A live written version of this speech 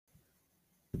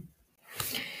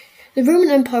The Roman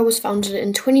Empire was founded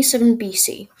in 27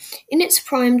 BC. In its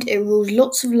prime, it ruled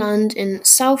lots of land in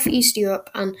southeast Europe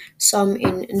and some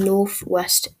in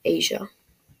northwest Asia.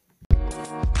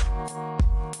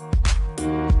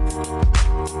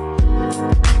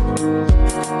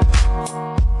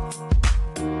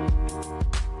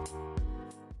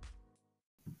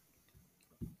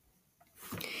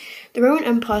 The Roman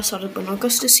Empire started when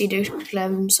Augustus Caesar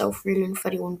declared himself ruler in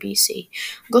 31 BC.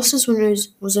 Augustus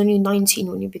was only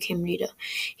 19 when he became leader.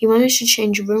 He managed to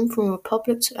change Rome from a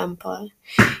republic to empire.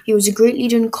 He was a great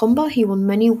leader in combat. He won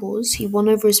many wars. He won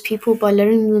over his people by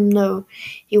letting them know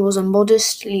he was a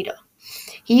modest leader.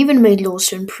 He even made laws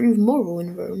to improve moral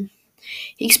in Rome.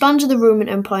 He expanded the Roman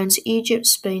Empire into Egypt,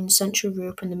 Spain, Central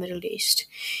Europe, and the Middle East.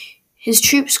 His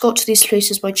troops got to these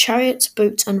places by chariot,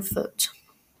 boat, and foot.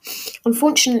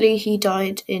 Unfortunately, he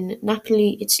died in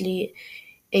Napoli, Italy,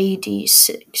 AD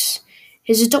 6.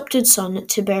 His adopted son,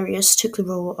 Tiberius, took the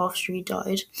role after he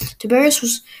died. Tiberius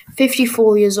was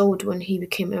 54 years old when he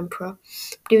became emperor,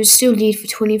 but he would still lead for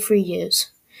 23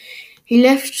 years. He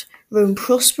left Rome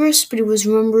prosperous, but he was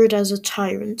remembered as a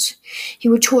tyrant. He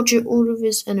would torture all of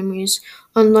his enemies.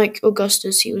 Unlike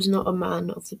Augustus, he was not a man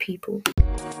of the people.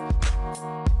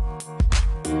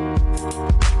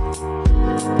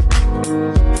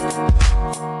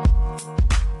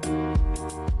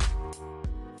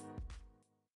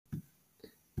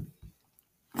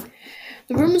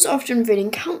 The Romans, after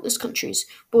invading countless countries,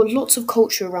 brought lots of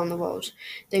culture around the world.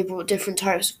 They brought different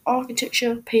types of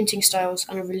architecture, painting styles,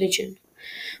 and a religion.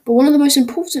 But one of the most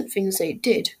important things they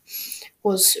did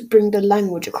was bring the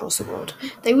language across the world.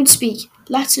 They would speak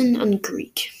Latin and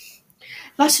Greek.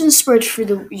 Latin spread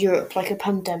through Europe like a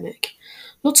pandemic.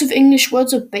 Lots of English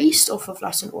words are based off of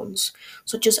Latin ones,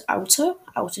 such as alter,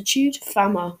 altitude,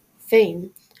 fama,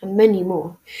 fame, and many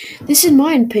more. This, in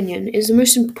my opinion, is the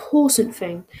most important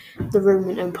thing the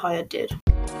Roman Empire did.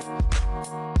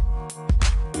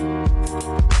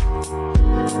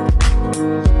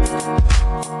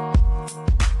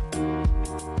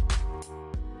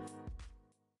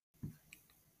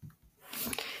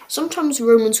 Sometimes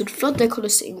Romans would flood their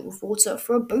Colosseum with water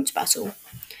for a boat battle.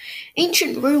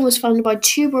 Ancient Rome was founded by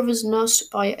two brothers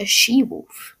nursed by a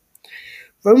she-wolf.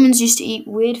 Romans used to eat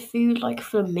weird food like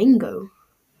flamingo.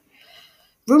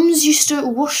 Romans used to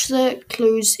wash their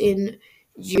clothes in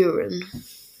urine.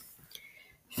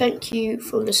 Thank you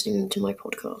for listening to my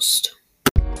podcast.